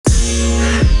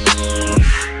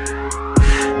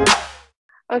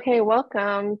Okay,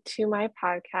 welcome to my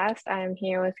podcast. I'm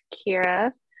here with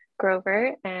Kira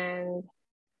Grover, and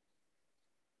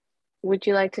would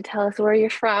you like to tell us where you're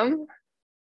from?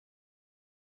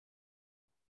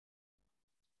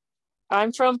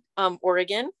 I'm from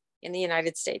Oregon in the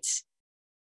United States.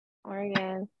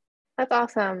 Oregon. That's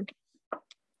awesome.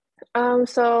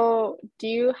 So do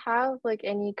you have like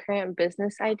any current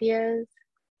business ideas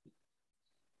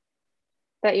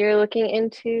that you're looking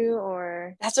into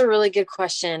or That's a really good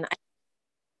question.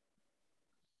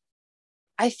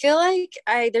 I feel like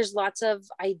there's lots of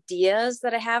ideas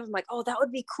that I have. I'm like, oh, that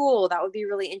would be cool. That would be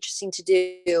really interesting to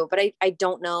do. But I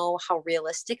don't know how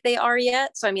realistic they are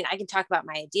yet. So I mean, I can talk about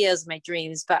my ideas, my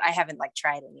dreams, but I haven't like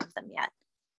tried any of them yet.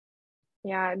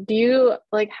 yeah, do you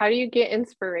like how do you get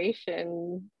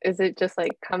inspiration? Is it just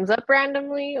like comes up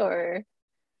randomly or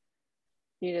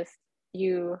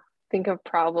you think of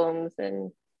problems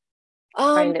and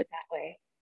find Um, it that way?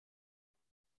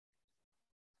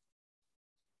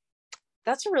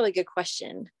 that's a really good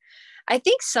question. I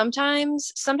think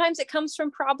sometimes it comes from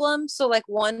problems. So like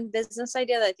one business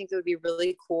idea that I think that would be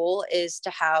really cool is to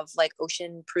have like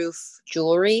ocean proof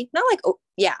jewelry. Not like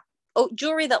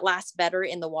jewelry that lasts better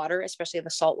in the water, especially the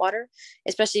salt water,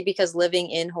 especially because living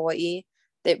in Hawaii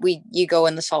that you go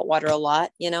in the salt water a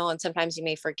lot, and sometimes you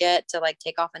may forget to like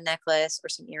take off a necklace or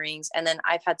some earrings. And then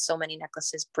I've had so many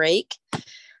necklaces break.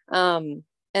 Um,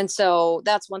 and so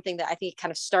that's one thing that I think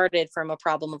kind of started from a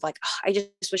problem of like, oh, I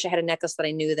just wish I had a necklace that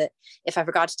I knew that if I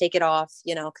forgot to take it off,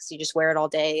 because you just wear it all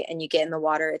day and you get in the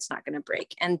water, it's not going to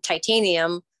break. And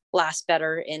titanium lasts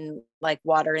better in like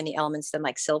water and the elements than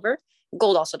like silver.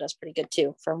 Gold also does pretty good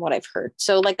too, from what I've heard.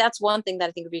 So like that's one thing that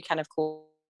I think would be kind of cool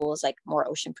is like more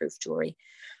ocean proof jewelry.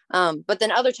 But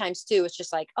then other times too, it's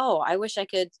just like, oh, I wish I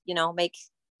could, make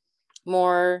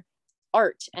more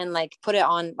art and like put it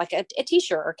on like a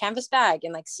t-shirt or canvas bag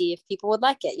and like see if people would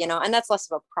like it, and that's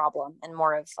less of a problem and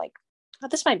more of like, oh,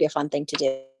 this might be a fun thing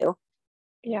to do.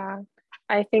 Yeah,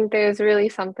 I think there's really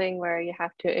something where you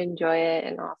have to enjoy it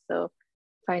and also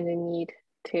find a need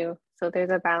too. So there's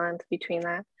a balance between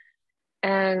that.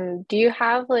 And do you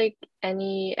have like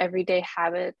any everyday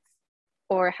habits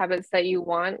or habits that you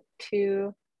want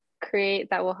to create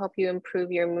that will help you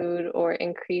improve your mood or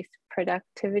increase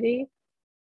productivity?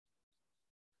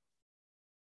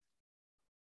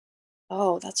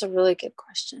 Oh, that's a really good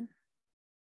question.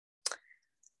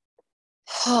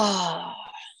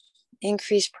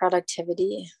 Increase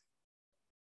productivity.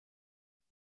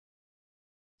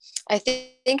 I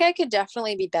think I could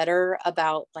definitely be better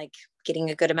about like getting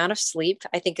a good amount of sleep,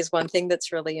 I think is one thing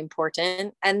that's really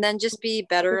important. And then just be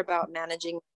better about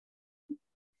managing.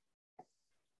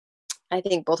 I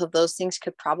think both of those things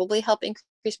could probably help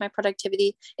increase my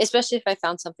productivity, especially if I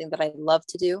found something that I love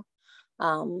to do.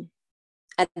 Um,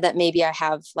 and that maybe I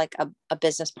have like a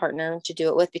business partner to do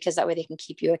it with, because that way they can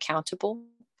keep you accountable,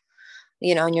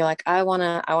 and you're like, I want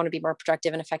to be more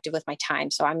productive and effective with my time.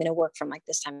 So I'm going to work from like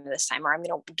this time to this time, or I'm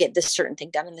going to get this certain thing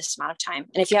done in this amount of time.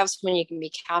 And if you have someone you can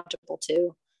be accountable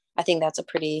to, I think that's a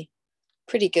pretty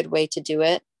good way to do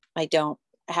it. I don't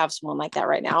have someone like that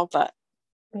right now, but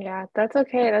Yeah, that's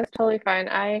okay. That's totally fine.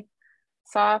 I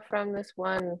saw from this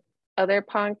one other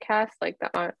podcast, like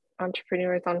the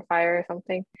Entrepreneurs on Fire or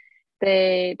something,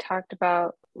 they talked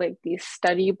about like these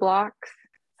study blocks.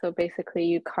 So basically,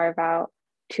 you carve out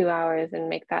 2 hours and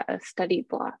make that a study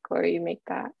block, or you make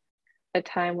that a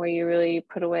time where you really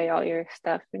put away all your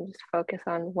stuff and just focus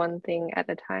on one thing at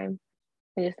a time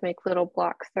and just make little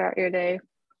blocks throughout your day.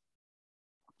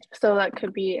 So that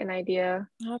could be an idea.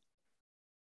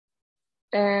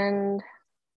 And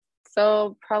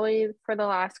so, probably for the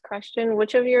last question,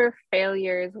 which of your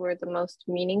failures were the most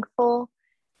meaningful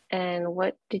and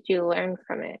what did you learn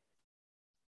from it?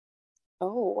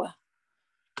 oh,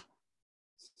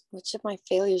 which of my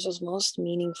failures was most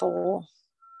meaningful?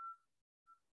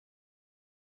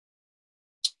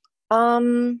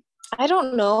 Um, I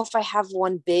don't know if I have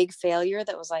one big failure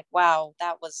that was like, wow,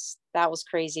 that was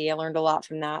crazy. I learned a lot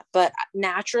from that. But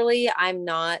naturally, I'm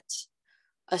not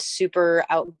a super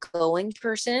outgoing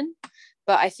person,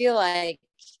 but I feel like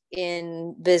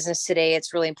in business today,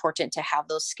 it's really important to have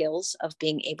those skills of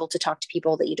being able to talk to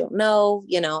people that you don't know,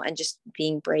 and just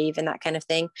being brave and that kind of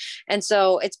thing. And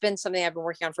so it's been something I've been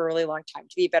working on for a really long time,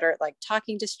 to be better at like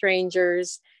talking to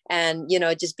strangers and,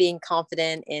 just being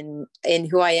confident in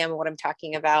who I am and what I'm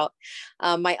talking about.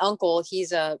 My uncle,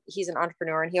 he's an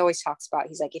entrepreneur, and he always talks about,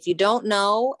 he's like, if you don't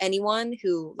know anyone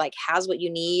who like has what you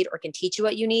need or can teach you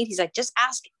what you need, he's like, just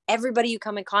ask everybody you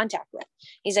come in contact with.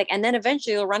 He's like, and then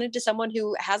eventually you'll run into someone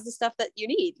who has the stuff that you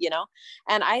need,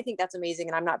 And I think that's amazing.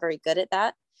 And I'm not very good at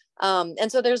that.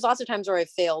 And so there's lots of times where I've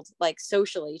failed, like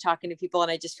socially talking to people,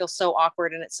 and I just feel so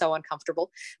awkward and it's so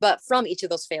uncomfortable. But from each of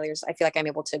those failures, I feel like I'm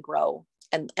able to grow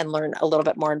and learn a little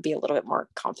bit more and be a little bit more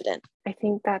confident. I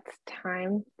think that's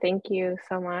time. Thank you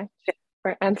so much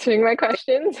for answering my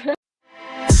questions.